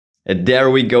And there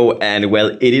we go, and well,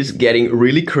 it is getting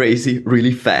really crazy,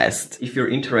 really fast. If you're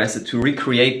interested to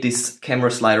recreate this camera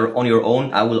slider on your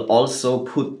own, I will also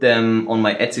put them on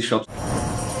my Etsy shop.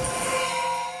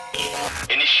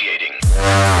 Initiating.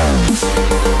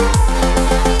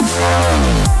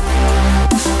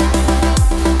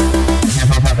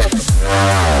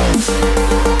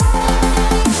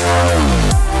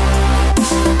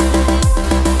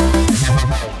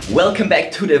 Welcome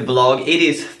back to the vlog. It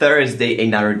is Thursday,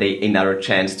 another day, another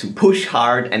chance to push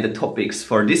hard, and the topics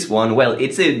for this one, well,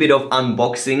 it's a bit of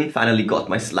unboxing. Finally got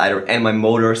my slider and my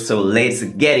motor, so let's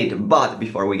get it. But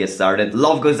before we get started,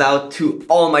 love goes out to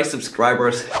all my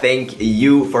subscribers. Thank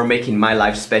you for making my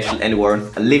life special and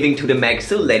worth living to the max,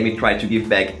 so let me try to give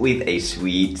back with a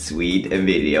sweet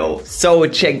video. So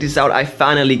check this out, I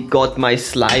finally got my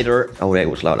slider. Oh, that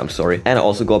was loud, I'm sorry. And I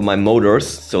also got my motors,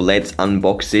 so let's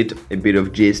unbox it. A bit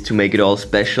of gist to make it all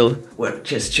special. Well,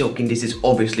 just joking, this is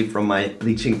obviously from my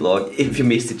bleaching vlog. If you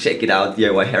missed it, check it out.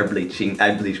 DIY hair bleaching.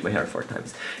 I bleached my hair 4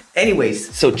 times.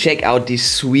 Anyways, so check out this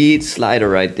sweet slider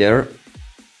right there.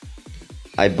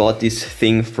 I bought this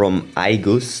thing from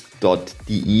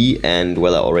IGUS.de and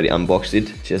well, I already unboxed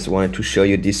it. Just wanted to show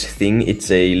you this thing. It's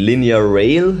a linear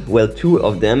rail, well, 2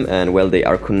 of them, and well, they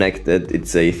are connected.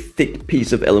 It's a thick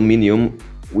piece of aluminum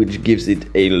which gives it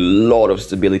a lot of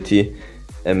stability.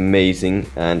 Amazing.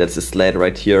 And that's a sled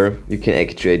right here. You can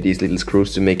actuate these little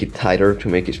screws to make it tighter, to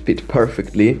make it fit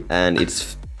perfectly, and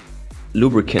it's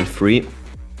lubricant free,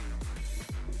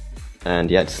 and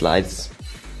yeah, it slides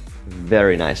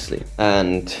very nicely.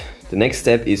 And the next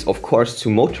step is of course to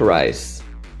motorize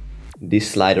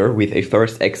this slider with a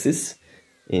first axis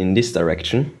in this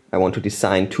direction. I want to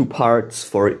design 2 parts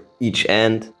for each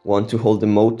end, one to hold the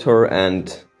motor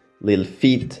and little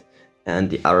feet,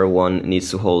 and the other one needs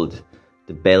to hold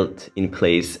the belt in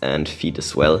place and feet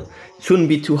as well. Shouldn't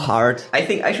be too hard. I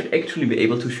think I should actually be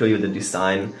able to show you the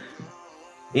design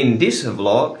in this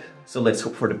vlog, so let's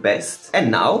hope for the best. And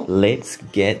now let's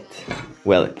get,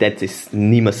 well, that is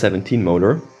Nema 17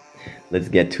 motor. Let's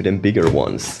get to them bigger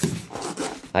ones.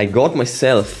 I got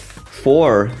myself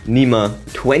 4 Nema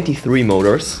 23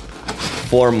 motors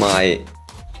for my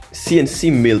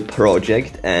CNC mill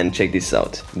project, and check this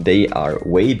out. They are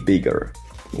way bigger.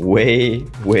 Way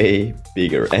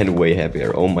bigger and way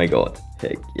heavier. Oh my god.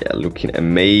 Heck yeah, looking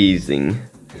amazing.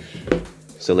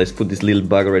 So let's put this little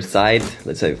bugger aside.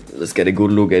 Let's get a good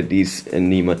look at these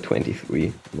Nema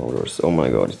 23 motors. Oh my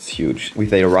god, it's huge.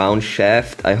 With a round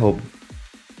shaft, I hope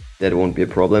that won't be a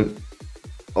problem.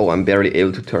 Oh, I'm barely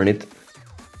able to turn it.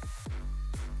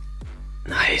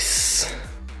 Nice.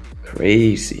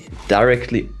 Crazy.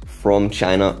 Directly from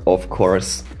China, of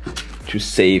course, to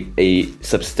save a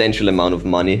substantial amount of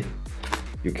money.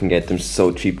 You can get them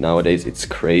so cheap nowadays, it's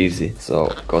crazy. So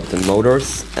got the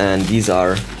motors, and these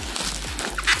are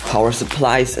power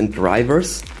supplies and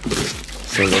drivers.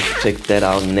 So let's check that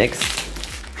out next.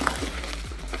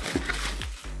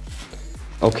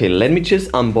 Okay, let me just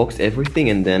unbox everything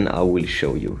and then I will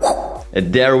show you.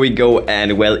 And there we go,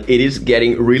 and well, it is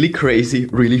getting really crazy,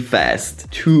 really fast.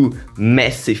 2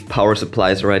 massive power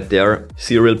supplies right there.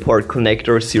 Serial port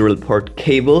connector, serial port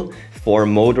cable, 4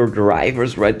 motor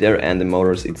drivers right there, and the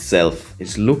motors itself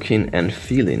is looking and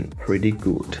feeling pretty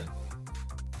good.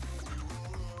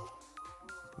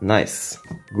 Nice.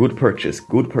 Good purchase,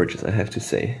 I have to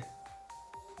say.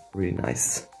 Really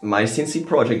nice. My CNC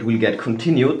project will get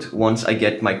continued once I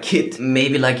get my kit,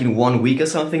 maybe like in 1 week or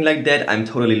something like that. I'm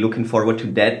totally looking forward to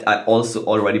that. I also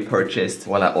already purchased,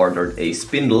 well, I ordered a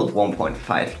spindle, 1.5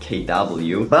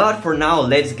 kW. But for now,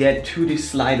 let's get to this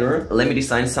slider. Let me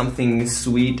design something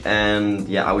sweet, and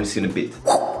yeah, I will see in a bit.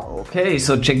 Okay,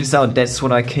 so check this out. That's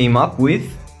what I came up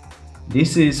with.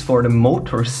 This is for the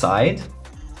motor side.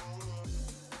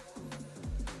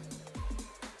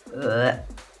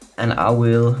 And I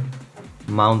will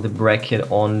mount the bracket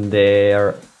on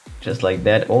there just like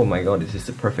that. Oh my god, this is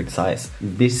the perfect size.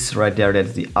 This right there,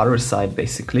 that's the other side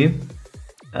basically,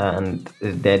 and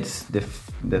that's the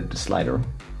slider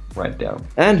right there.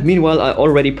 And meanwhile, I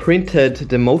already printed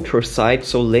the motor side,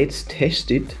 so let's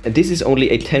test it. And this is only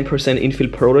a 10%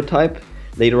 infill prototype.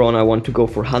 Later on I want to go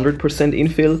for 100%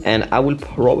 infill, and I will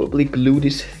probably glue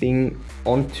this thing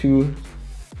onto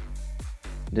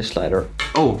the slider.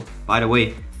 Oh, by the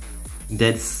way,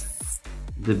 that's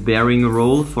the bearing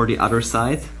roll for the other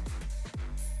side.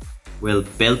 Well,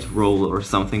 belt roll or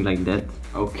something like that.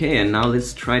 Okay, and now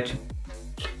let's try to...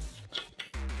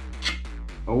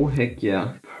 Oh heck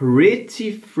yeah,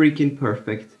 pretty freaking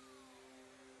perfect.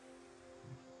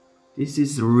 This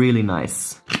is really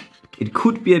nice. It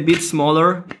could be a bit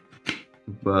smaller,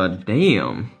 but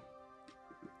damn.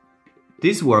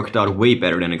 This worked out way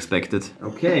better than expected.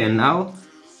 Okay, and now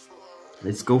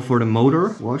let's go for the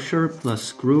motor. Washer plus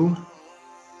screw.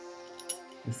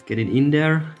 Let's get it in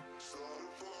there.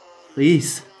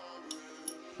 Please.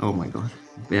 Oh my god,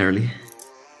 barely.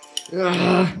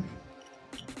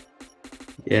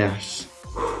 Yes.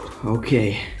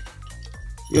 Okay.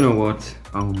 You know what?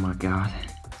 Oh my god.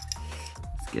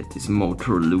 Let's get this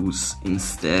motor loose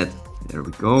instead. There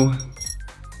we go.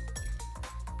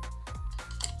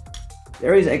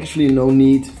 There is actually no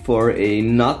need for a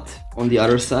nut on the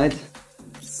other side.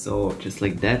 So just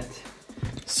like that.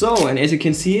 So, and as you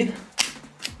can see,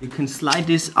 you can slide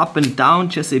this up and down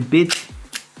just a bit.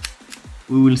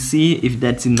 We will see if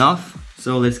that's enough.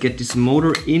 So let's get this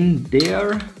motor in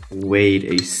there. Wait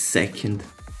a second.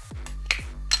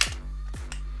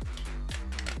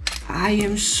 I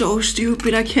am so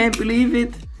stupid, I can't believe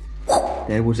it.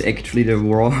 That was actually the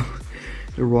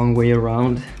wrong way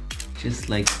around. Just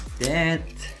like that.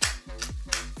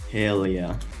 Hell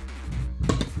yeah.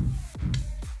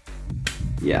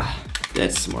 Yeah,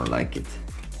 that's more like it.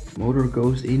 Motor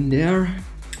goes in there.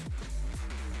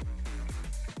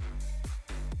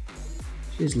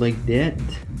 Just like that.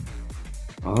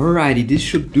 Alrighty, this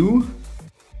should do.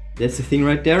 That's the thing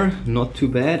right there. Not too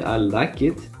bad, I like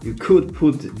it. You could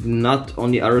put the nut on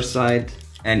the other side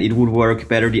and it would work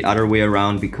better the other way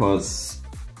around, because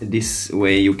this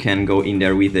way you can go in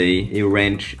there with a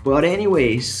wrench. But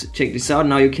anyways, check this out.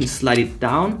 Now you can slide it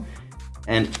down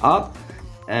and up,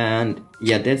 and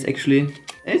yeah, it's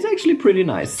actually pretty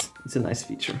nice. It's a nice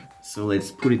feature. So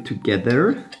let's put it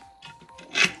together.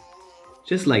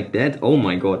 Just like that. Oh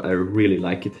my god, I really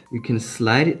like it. You can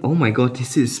slide it. Oh my god,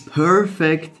 this is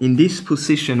perfect in this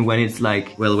position when it's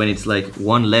like, well, when it's like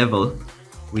one level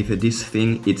with this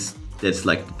thing,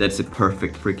 that's a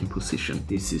perfect freaking position.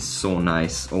 This is so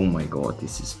nice. Oh my god,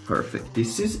 this is perfect.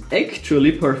 This is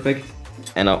actually perfect.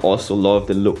 And I also love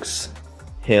the looks.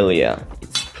 Hell yeah.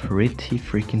 It's pretty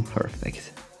freaking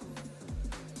perfect.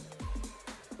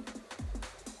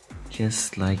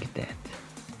 Just like that.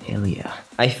 Hell yeah.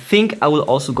 I think I will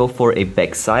also go for a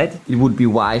backside. It would be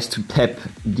wise to tap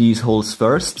these holes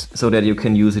first, so that you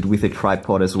can use it with a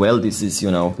tripod as well. This is,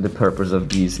 you know, the purpose of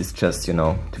these is just, you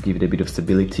know, to give it a bit of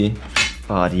stability.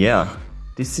 But yeah,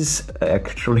 this is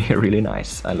actually really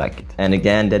nice. I like it. And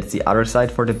again, that's the other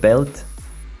side for the belt.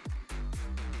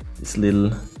 This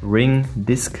little ring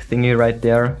disc thingy right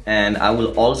there. And I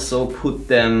will also put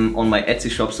them on my Etsy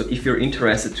shop. So if you're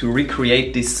interested to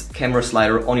recreate this camera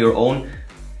slider on your own,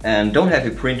 and don't have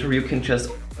a printer, you can just,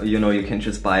 you know, you can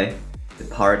just buy the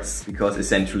parts, because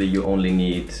essentially you only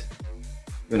need,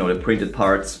 you know, the printed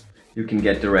parts. You can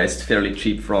get the rest fairly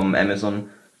cheap from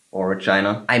Amazon or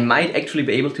China. I might actually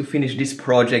be able to finish this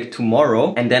project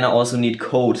tomorrow, and then I also need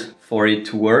code for it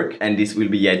to work, and this will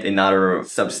be yet another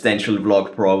substantial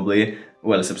vlog probably.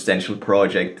 Well, a substantial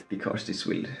project, because this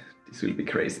will be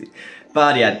crazy.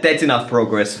 But yeah, that's enough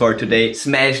progress for today.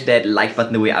 Smash that like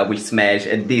button the way I will smash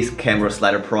this camera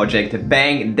slider project.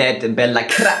 Bang that bell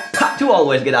like crap to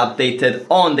always get updated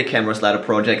on the camera slider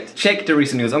project. Check the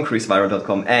recent news on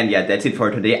ChrisViral.com. And yeah, that's it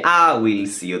for today. I will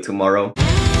see you tomorrow.